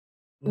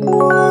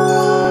Hello，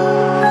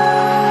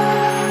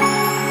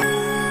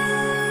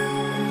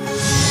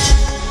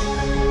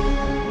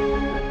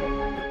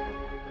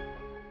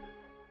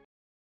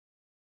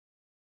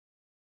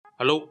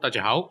 大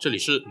家好，这里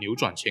是扭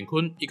转乾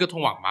坤，一个通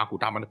往马股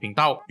大门的频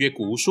道，阅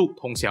股无数，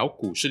通晓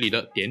股市里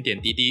的点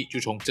点滴滴，就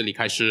从这里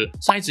开始。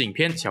上一支影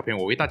片，小编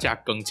我为大家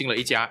跟进了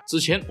一家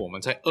之前我们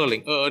在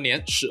2022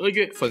年12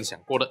月分享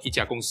过的一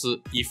家公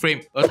司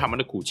E-Frame， 而他们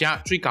的股价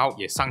最高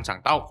也上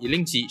涨到1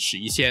令吉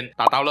11仙，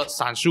达到了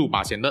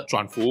35%的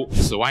转幅。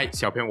此外，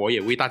小编我也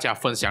为大家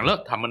分享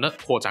了他们的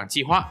扩张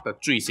计划的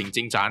最新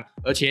进展，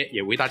而且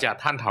也为大家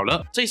探讨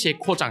了这些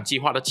扩张计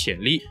划的潜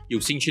力。有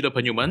兴趣的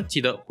朋友们记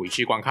得回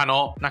去观看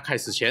哦。那开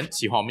始前，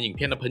喜欢我们影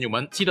片的朋友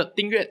们记得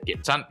订阅、点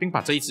赞，并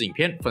把这一支影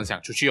片分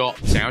享出去哦。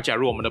想要加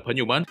入我们的朋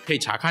友们，可以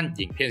查看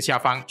影片下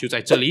方，就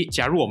在这里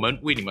加入我们，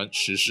为你们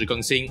实时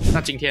更新。那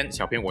今天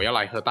小编我要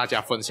来和大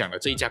家分享的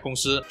这一家公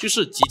司，就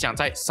是即将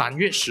在3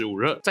月15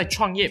日在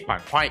创业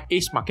板块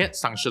Ace Market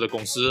上市的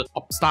公司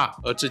OPPSTAR。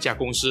而这家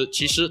公司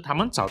其实他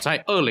们早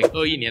在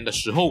2021年的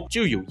时候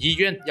就有意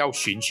愿要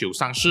寻求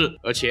上市，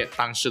而且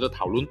当时的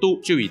讨论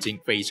度就已经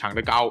非常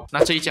的高。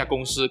那这一家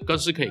公司更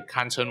是可以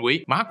堪称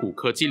为马股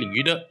科技领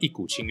域的一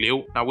股清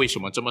流。那为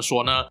什么这么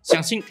说呢？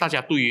相信大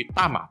家对于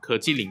大马科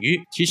技领域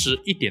其实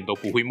一点都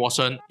不会陌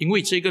生，因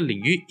为这个领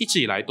域一直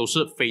以来都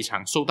是非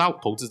常受到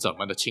投资者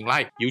们的青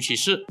睐，尤其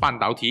是半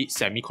导体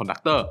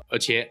semiconductor。 而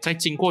且在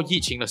经过疫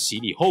情的洗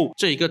礼后，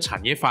这一个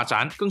产业发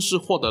展更是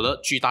获得了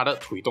巨大的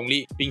推动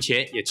力，并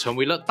且也成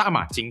为了大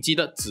马经济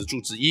的支柱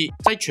之一。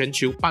在全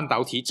球半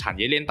导体产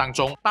业链当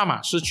中，大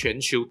马是全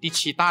球第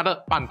7大的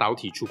半导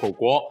体出口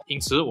国，因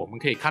此我们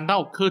可以看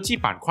到科技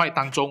板块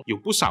当中有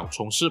不少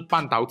从事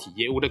半导体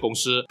业务的公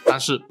司。但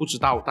是不知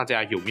道大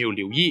家有没有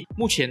留意，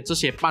目前这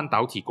些半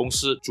导体公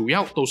司主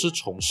要都是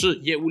从事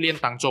业务链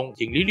当中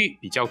盈利率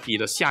比较低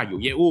的下游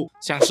业务，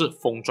像是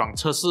封装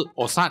测试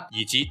OSAT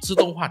以及自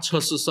动化测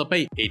试设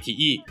备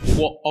ATE。 不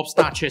过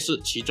OPPSTAR 却是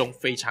其中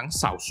非常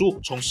少数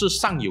从事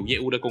上游业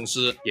务的公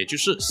司，也就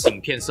是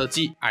芯片设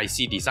计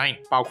IC Design，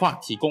 包括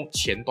提供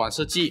前端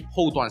设计、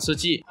后端设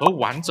计和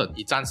完整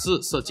一站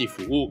式设计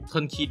服务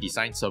Turnkey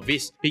Design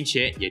Service， 并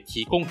且也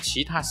提供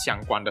其他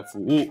相关的服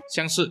务，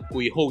像是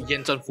归后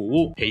验证服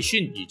务、培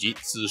训以及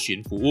咨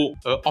询服务。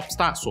而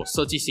OPPSTAR 所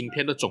设计芯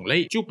片的种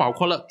类就包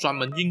括了专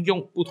门应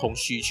用不同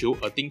需求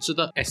而定制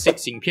的 ASIC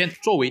芯片，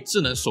作为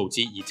智能手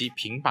机以及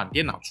平板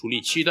电脑处理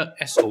器的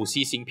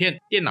SoC 芯片，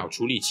电脑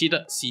处理器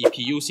的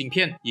CPU 芯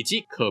片，以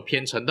及可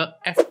编程的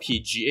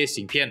FPGA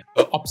芯片。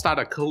而 OPPSTAR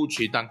的客户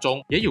群当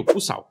中也有不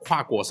少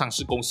跨国上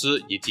市公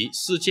司以及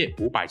世界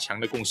500强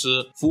的公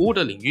司，服务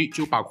的领域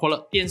就包括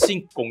了电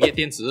信、工业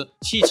电子、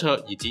汽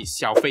车以及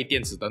消费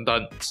电子等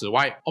等。此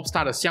外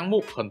OPPSTAR 的项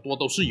目很多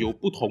都是由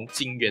不同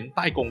晶圆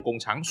代工工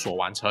厂所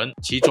完成，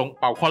其中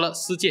包括了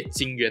世界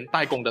晶圆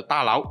代工的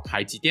大佬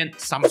台积电、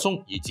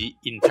Samsung 以及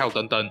Intel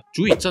等等，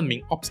足以证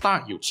明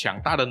OPPSTAR 有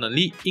强大的能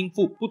力应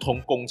付不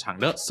同工厂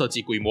的设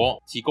计规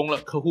模，提供了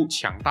客户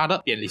强大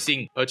的便利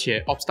性。而且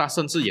OPPSTAR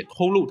甚至也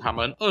透露，他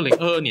们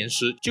2022年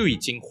时就已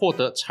经获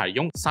得采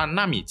用3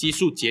纳米技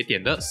术节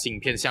点的芯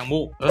片项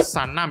目，而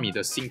3纳米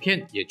的芯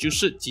片也就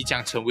是即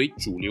将成为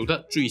主流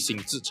的最新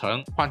制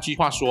程。换句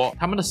话说，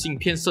他们的芯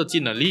片设计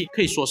能力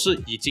可以说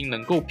是已经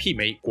能够媲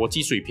美国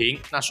际水平。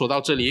那说到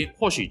这里，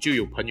或许就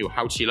有朋友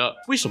好奇了，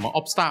为什么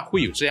OPPSTAR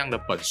会有这样的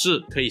本事，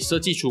可以设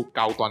计出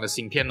高端的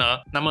芯片呢？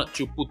那么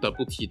就不得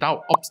不提到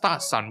OPPSTAR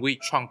 3位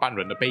创办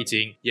人的背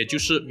景，也就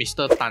是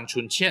Mr. 丹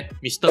春茜、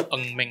Mr.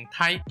 Ng Meng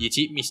Tai 以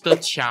及 Mr.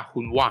 Chia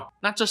Hun Wah。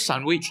那这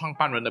3位创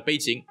办人的背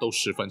景都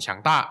十分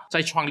强大，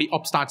在创立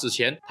OPPSTAR 之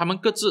前，他们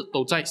各自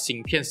都在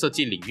芯片设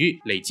计领域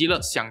累积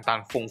了相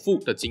当丰富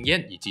的经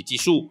验以及技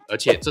术，而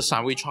且这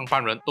3位创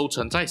办人都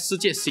曾在世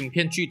界芯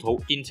片巨头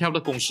Intel 的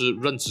公司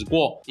任职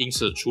过，因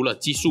此除了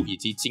技术以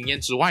及经验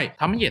之外，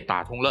他们也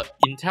打通了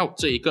Intel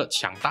这一个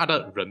强大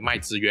的人脉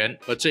资源，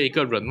而这一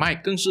个人脉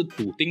更是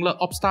笃定了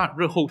OPPSTAR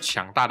日后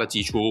强大的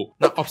基础。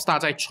那 OPPSTAR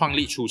在创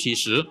立初期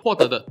时获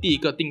得的第一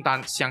个订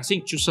单，相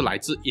信就是来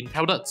自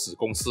Intel 的子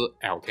公司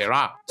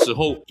Altera。之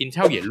后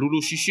Intel 也陆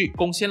陆续续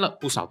贡献了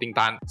不少订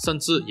单，甚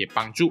至也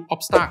帮助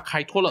OPPSTAR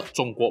开拓了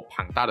中国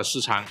庞大的市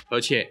场。而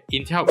且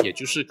Intel 也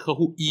就是客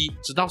户1，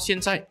直到现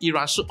在依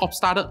然是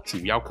OPPSTAR 的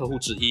主要客户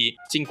之一。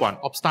尽管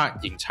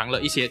OPPSTAR 隐藏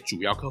了一些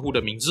主要客户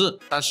的名字，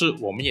但是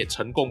我们也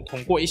成功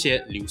通过一些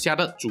留下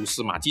的蛛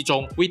丝马迹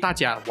中，为大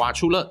家挖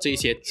出了这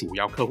些主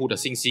要客户的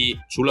信息。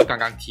除了刚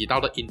刚提到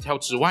的 Intel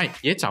之外，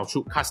也找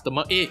出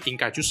Customer A 应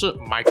该就是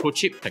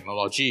Microchip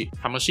Technology，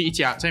 他们是一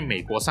家在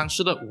美国上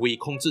市的微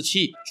控制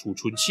器、储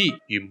存器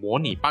与模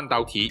拟半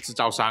导体制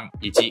造商，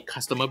以及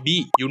Customer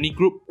B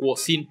Unigroup 国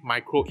信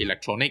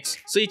Microelectronics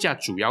是一家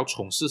主要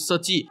从事设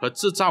计和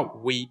制造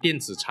微电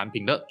子产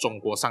品的中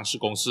国上市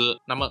公司。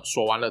那么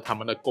说完了他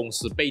们的公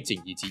司背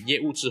景以及业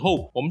务之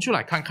后，我们就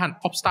来看看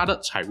OPPSTAR 的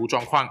财务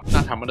状况。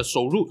那他们的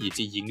收入以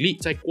及盈利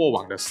在过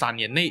往的3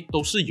年内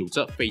都是有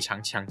着非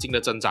常强劲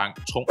的增长，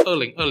从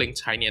2020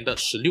财年的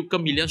16个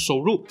million 收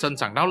入增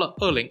长到了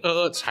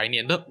2022财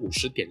年的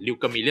50.6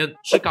个 million，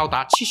 是高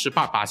达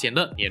78%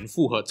的年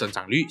复合增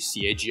长率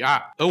CAGR。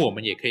CAGR， 而我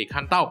们也可以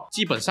看到，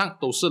基本上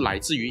都是来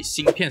自于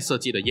芯片设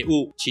计的业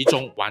务，其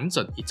中完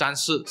整一站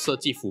式设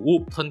计服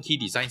务 Turnkey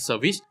Design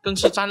Service 更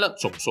是占了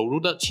总收入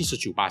的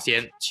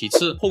 79%， 其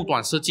次后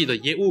端设计的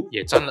业务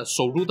也占了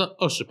收入的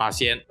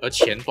 20%， 而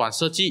前端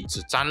设计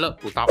只占了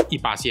不到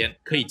 1%，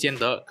 可以见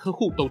得客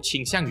户都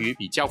倾向于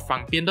比较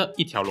方便的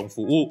一条龙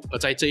服务。而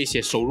在这一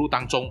些收入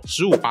当中，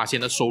 15%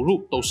 的收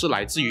入都是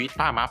来自于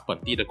大马本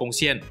地的贡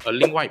献，而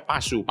另外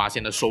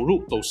 85% 的收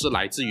入都是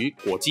来自于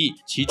国际，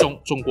其中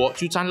中国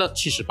就占了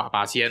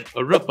 78%，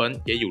 而日本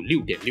也有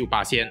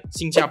 6.6%，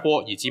 新加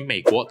坡以及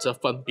美国则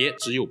分别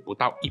只有不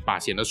到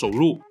 1% 的收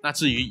入。那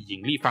至于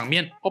盈利方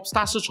面，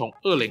 OPPSTAR 是从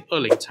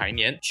2020财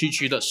年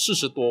区的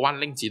40多万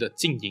令吉的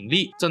净盈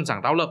利，增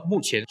长到了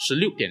目前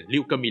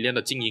 16.6 个 million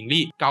的净盈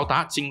利，高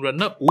达惊人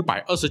的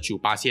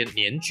 529%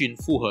 年均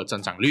复合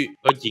增长率，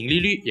而盈利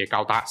率也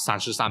高达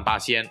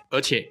 33%。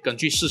而且根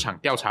据市场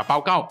调查报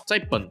告，在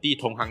本地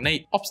同行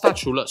内 ，OPPSTAR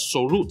除了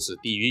收入只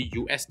低于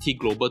UST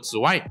Global 之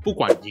外，不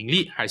管盈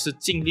利还是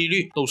净利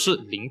率都是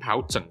领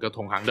跑整个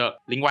同行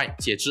的。另外，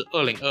截至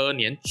2022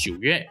年9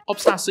月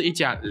 ，OPPSTAR 是一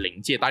家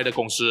零借贷的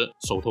公司，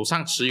手头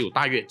上持有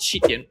大约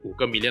 7.5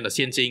 个 million 的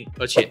现金，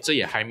而且这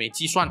也还没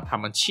计算他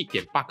们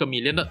 7.8 个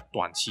million 的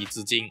短期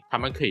资金，他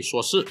们可以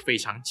说是非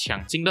常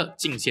强劲的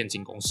净现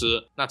金公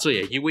司。那这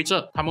也意味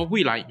着他们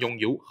未来拥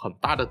有很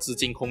大的资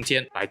金空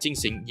间来进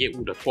行业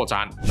务的拓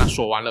展。那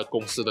说完了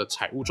公司的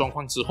财务状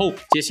况之后，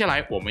接下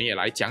来我们也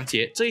来讲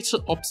解这一次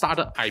OPPSTAR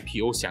的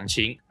IPO 详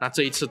情。那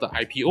这一次的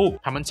IPO，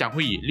 他们将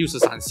会以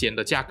63仙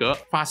的价格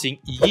发行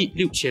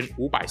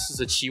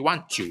16547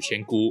万9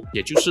千股，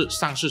也就是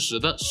上市时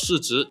的市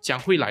值将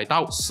会来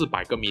到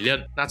400个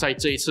million。那在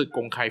这一次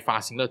公开发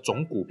行的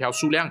总股票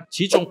数量，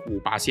其中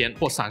5%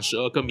或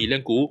32个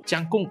million 股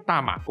将供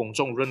大马公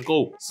众认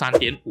购，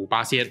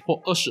 3.5% 或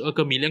22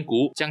个 million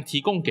股将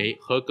提供给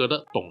合格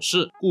的董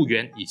事、雇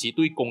员以及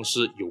对公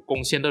司有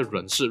贡献的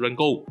人士认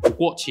购。不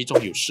过其中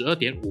有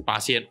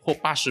 12.5% 或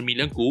80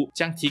 million 股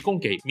将提供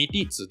给密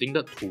地指定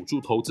的土著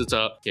投资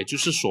者，也就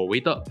是所谓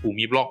的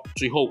Bumi Block。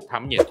 最后他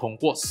们也通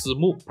过私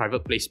募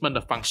Private Placement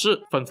的方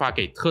式分发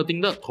给特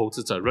定的投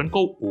资者认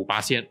购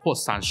 5% 或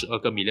32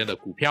个 million 的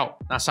股票。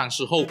那上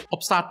市后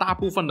OPPSTAR 大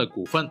部分的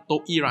股份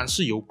都依然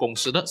是由公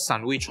司的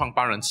3位创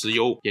办人持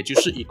有，也就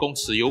是一共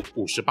持有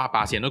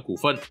 58% 的股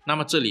份。那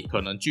么这里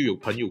可能就有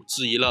朋友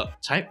质疑了，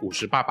才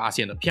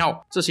 58% 的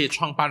票，这些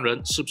创办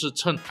人是不是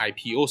趁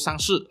IPO 上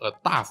市而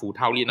大幅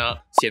套利呢？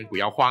先不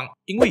要慌，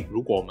因为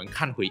如果我们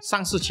看回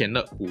上市前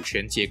的股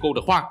权结构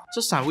的话，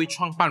这3位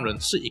创办人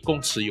是一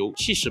共持有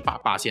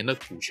 78% 的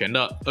股权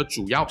的，而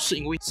主要是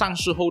因为上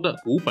市后的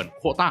股本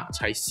扩大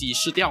才稀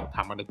释掉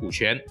他们的股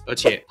权，而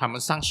且他们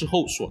上市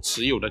后所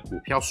持有的股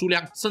票数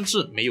量甚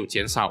至没有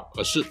减少，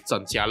而是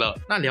增加了。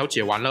那了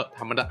解完了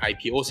他们的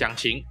IPO 详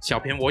情，小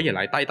编我也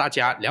来带大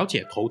家了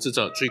解投资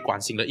者最关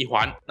心的一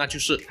环，那就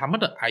是他们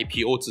的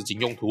IPO 资金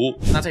用途。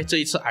那在这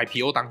一次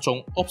IPO 当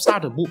中， OPPSTAR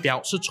的目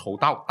标是筹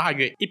到大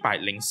约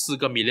104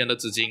个 million 的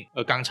资金，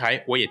而刚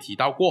才我也提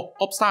到过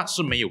OPPSTAR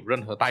是没有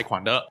任何贷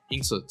款的，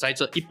因此在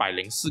这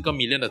104个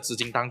million 的资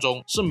金当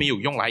中是没有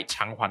用来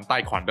偿还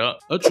贷款的，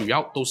而主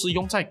要都是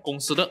用在公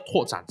司的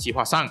拓展计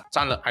划上，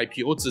占了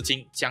IPO 资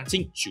金将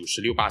近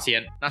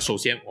 96%。 那首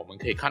先我们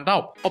可以看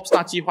到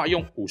OPPSTAR 计划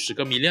用50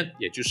个 million，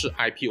 也就是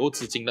IPO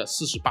资金的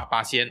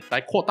 48%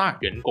 来扩大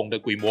员工的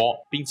规模，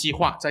并计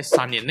划在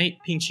3年内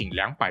聘请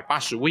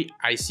280位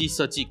IC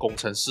设计工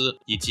程师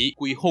以及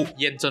归后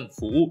验证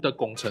服务的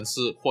工程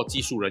师或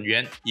技术人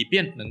员，以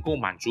便能够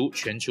满足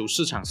全球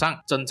市场上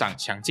增长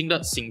强劲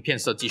的芯片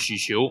设计需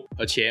求。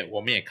而且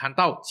我们也看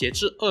到，截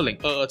至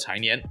2022财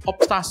年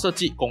OPPSTAR 设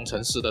计工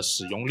程师的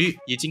使用率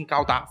已经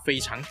高达非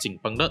常紧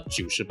绷的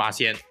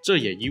 90%， 这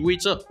也意味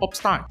着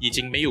OPPSTAR 已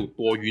经没有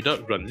多余的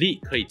人力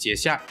可以接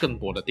下更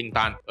多的订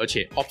单，而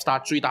且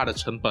OPPSTAR 最大的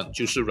成本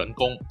就是人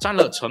工，占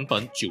了成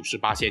本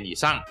 90% 以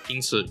上，因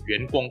此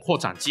员工扩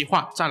展计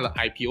划占了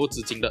IPO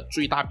资金的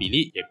最大比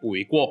例也不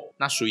为过。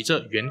那随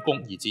着员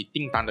工以及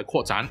订单的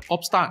扩展，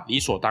 OPPSTAR 理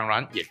所当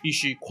然也必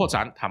须扩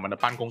展他们的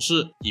办公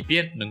室，以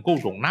便能够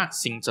容纳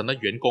新增的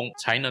员工，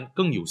才能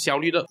更有效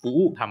率的服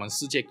务他们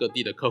世界各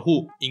地的客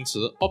户。因此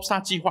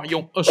OPPSTAR 计划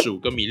用25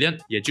个 million，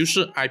 也就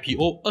是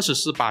IPO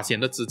 24%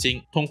 的资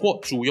金，通过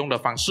租用的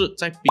方式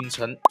在槟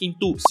城、印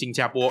度、新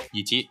加坡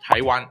以及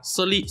台湾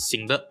设立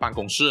新的办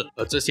公室，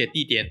而这些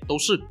地点都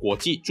是国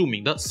际著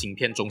名的芯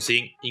片中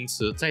心，因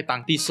此在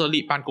当地设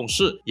立办公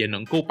室也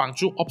能够帮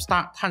助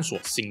OPPSTAR 探索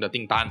新的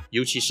订单，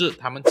尤其是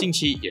他们近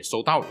期也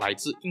收到来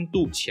自印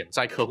度潜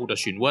在客户的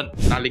询问。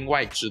那另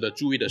外值得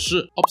注意的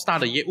是 OPPSTAR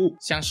的业务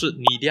像是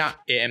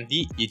NVIDIA、AMD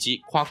以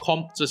及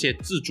Qualcomm 这些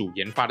自主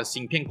研发的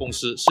芯片公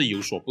司是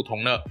有所不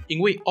同的，因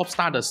为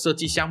OPPSTAR 的设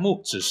计项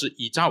目只是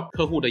依照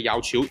客户的要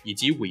求以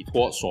及委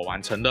托所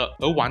完成的，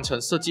而完成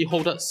设计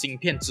后的芯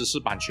片知识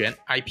版权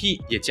IP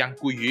也将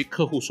归于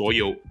客户所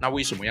有。那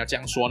为什么要这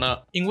样说呢？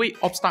因为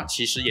OPPSTAR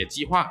其实也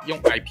计划用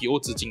IPO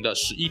资金的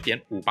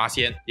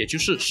 11.5%， 也就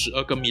是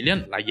12个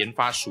million 来研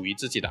发属于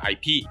自己的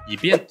IP， 以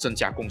便增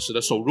加公司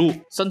的收入，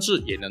甚至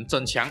也能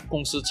增强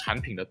公司产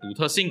品的独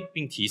特性，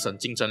并提升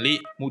竞争力。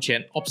目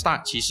前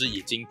OPPSTAR 其实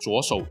已经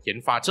着手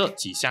研发这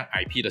几项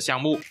IP 的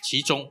项目，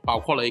其中包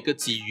括了一个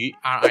基于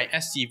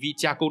RISC-V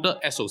架构的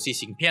SoC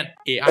芯片、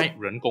AI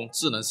人工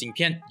智能芯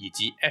片以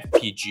及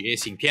FPGA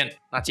芯片。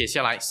那接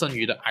下来剩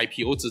余的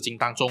IPO 资金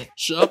当中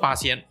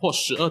，12%或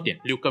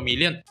12.6个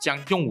million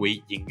将用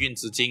为营运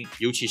资金，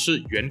尤其是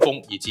员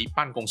工以及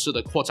办公室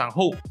的扩张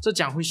后，这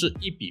将会是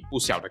一笔不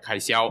小的开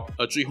销。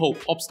而最后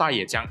OPPSTAR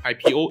也将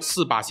IPO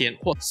 4%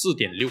或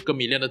4.6个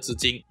million 的资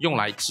金用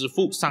来支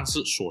付上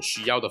市所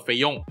需要的费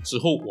用。之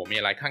后我们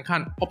也来看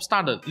看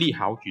OPPSTAR 的利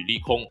好与利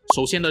空。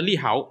首先的利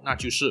好，那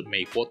就是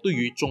美国对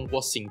于中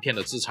国芯片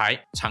的制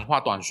裁。长话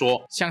短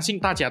说，相信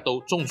大家都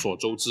众所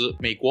周知，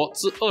美国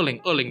自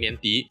2020年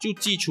底就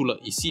祭出了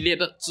一系列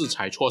的制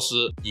裁措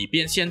施，以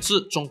便限制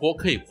中国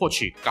可以获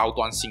取高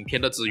端芯片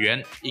的资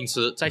源。因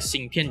此在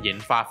芯片研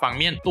发方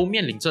面都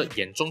面临着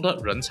严重的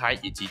人才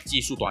以及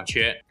技术短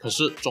缺。可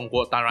是中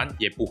国当然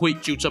也不会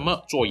就这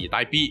么坐以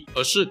待毙，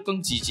而是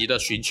更积极的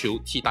寻求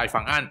替代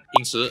方案。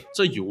因此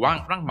这有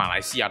望让马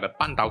来西亚的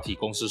半导体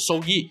公司受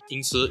益，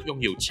因此拥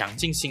有强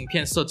劲芯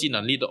片设计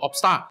能力的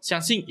OPPSTAR 相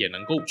信也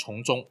能够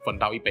从中分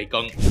到一杯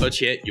羹。而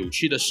且有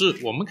趣的是，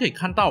我们可以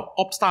看到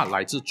OPPSTAR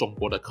来自中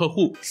国的客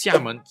户厦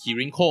门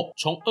Kirin Co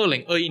从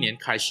2021年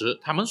开始，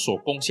他们所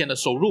贡献的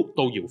收入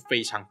都有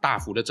非常大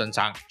幅的增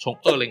长，从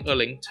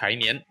2020财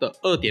年的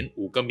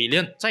 2.5个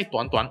million 在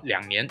短短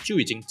2年就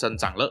已经增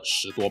长了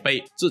10多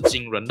倍，至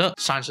惊人的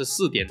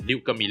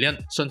 34.6个 million，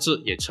 甚至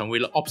也成为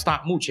了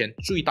OPPSTAR 目前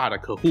最大的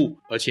客户。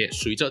而且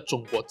随着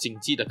中国经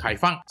济的开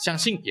放，相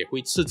信也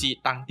会刺激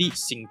当地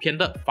芯片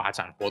的发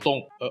展活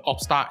动，而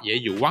OPPSTAR 也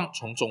有望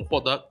从中获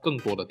得更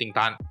多的订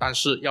单。但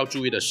是要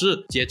注意的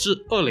是，截至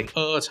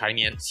2022财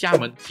年，厦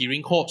门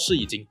Kirin Co 是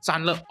已经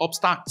占了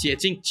OPPSTAR 接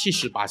近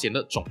70%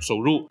的总收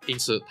入，因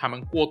此他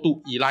们过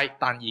度依赖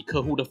单一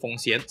客户的风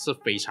险是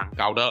非常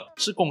高的，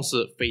是公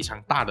司非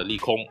常大的利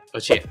空。而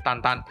且单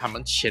单他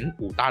们前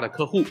5大的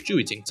客户就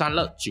已经占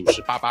了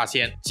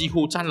98%，几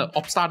乎占了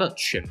OPPSTAR 的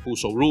全部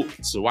收入。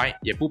此外，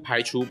也不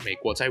排除美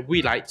国在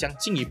未来将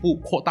进一步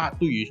扩大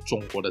对于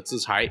中国的制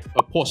裁，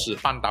而迫使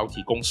半导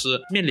体公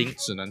司面临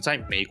只能在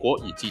美国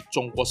以及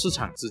中国市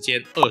场之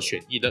间2选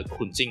1的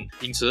困境。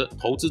因此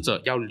投资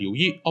者要留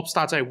意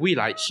OPPSTAR 在未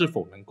来是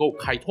否能够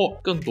开拓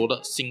更多的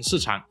新市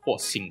场或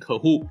新客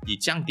户，以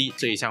降低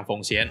这一项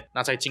风险。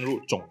那在进入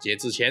总结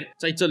之前，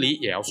在这里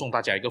也要送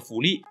大家一个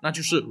福利，那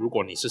就是如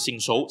果你是新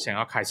手，想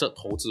要开设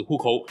投资户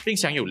口，并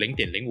享有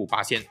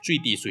 0.05% 最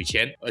低水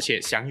钱，而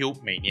且享有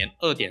每年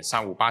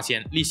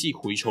 2.35% 利息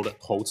回抽的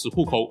投资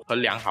户口和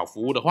良好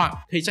服务的话，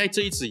可以在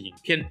这一支影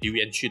片留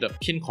言区的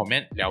pin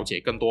comment 了解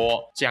更多哦。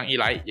这样一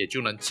来也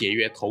就能节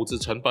约投资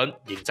成本，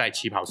赢在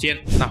起跑线。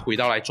那回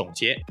到来总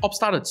结，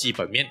 OPPSTAR 的基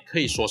本面可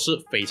以说是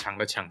非常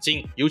的强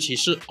劲，尤其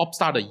是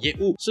OPPSTAR 的业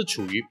务是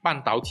处于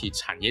半导体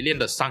产业链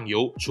的上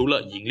游，除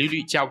了盈利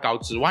率较高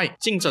之外，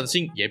竞争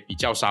性也比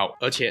较少，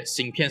而且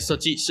芯片设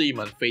计是一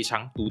门非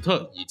常独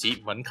特以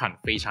及门槛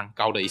非常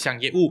高的一项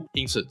业务，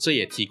因此这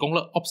也提供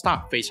了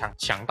OPPSTAR 非常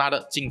强大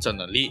的竞争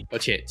能力。而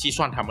且计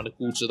算他们的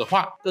估值的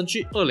话，根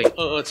据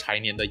2022财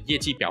年的业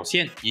绩表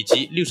现以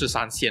及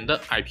63仙的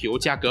IPO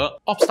价格，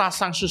 OPPSTAR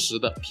上市时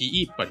的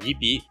PE 本益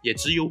比也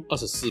只有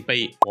24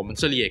倍。我们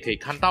这里也可以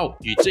看到，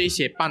与这一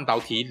些半导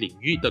体领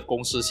域的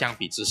公司相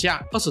比之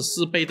下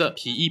，24倍的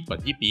PE 本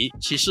益比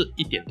其实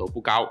一点都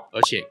不高。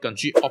而且根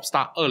据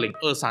OPPSTAR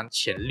 2023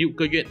前6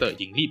个月的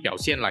盈利表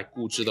现来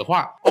估值的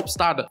话，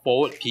 OPPSTAR 的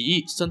Forward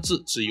PE 甚至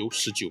只有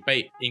19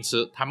倍，因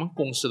此他们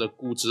公司的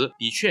估值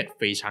的确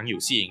非常有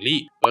吸引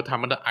力。而他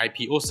们的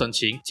IPO 申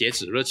请截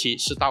止日期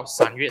是到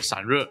3月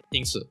3日，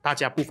因此大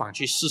家不妨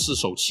去试试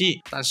手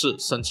气。但是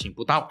申请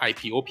不到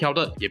IPO 票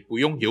的也不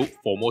用有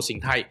FOMO 心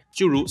态，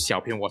就如小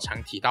编我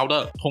常提到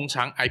的，通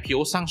常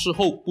IPO 上市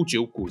后不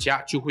久股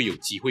价就会有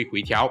机会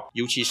回调，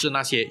尤其是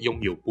那些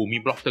拥有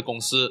booming block 的公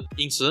司，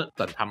因此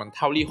等他们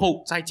套利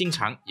后再进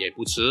场也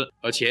不迟。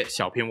而且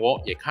小编我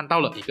也看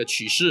到了一个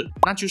趋势，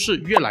那就是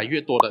越来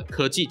越多的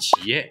科技企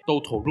业都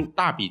投入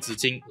大笔资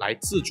金来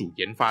自主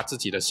研发自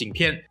己的芯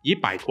片，以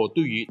摆脱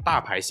对于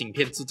大牌芯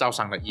片制造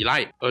商的依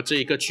赖。而这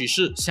一个趋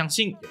势相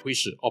信也会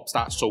使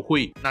OPPSTAR 受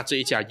惠。那这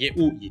一家业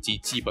务以及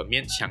基本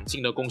面强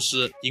劲的公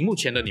司，荧幕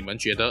前的你们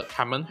觉得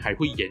他们还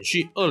会延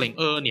续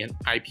2022年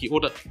IPO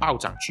的暴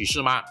涨趋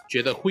势吗？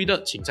觉得会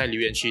的请在留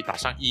言区打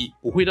上1，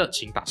不会的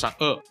请打上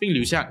2，并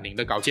留下您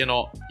的高见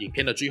哦。影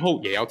片的最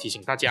后也要提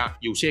醒大家，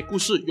有些故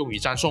事用于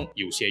赞颂，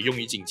有些用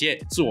于警戒，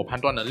自我判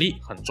断能力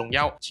很重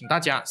要，请大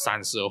家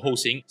三思而后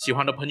行。喜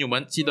欢的朋友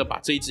们记得把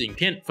这一支影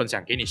片分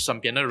享给你身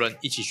边的人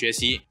一起学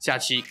习，下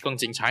期更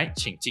精彩，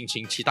请敬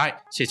请期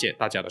待。谢谢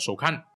大家的收看。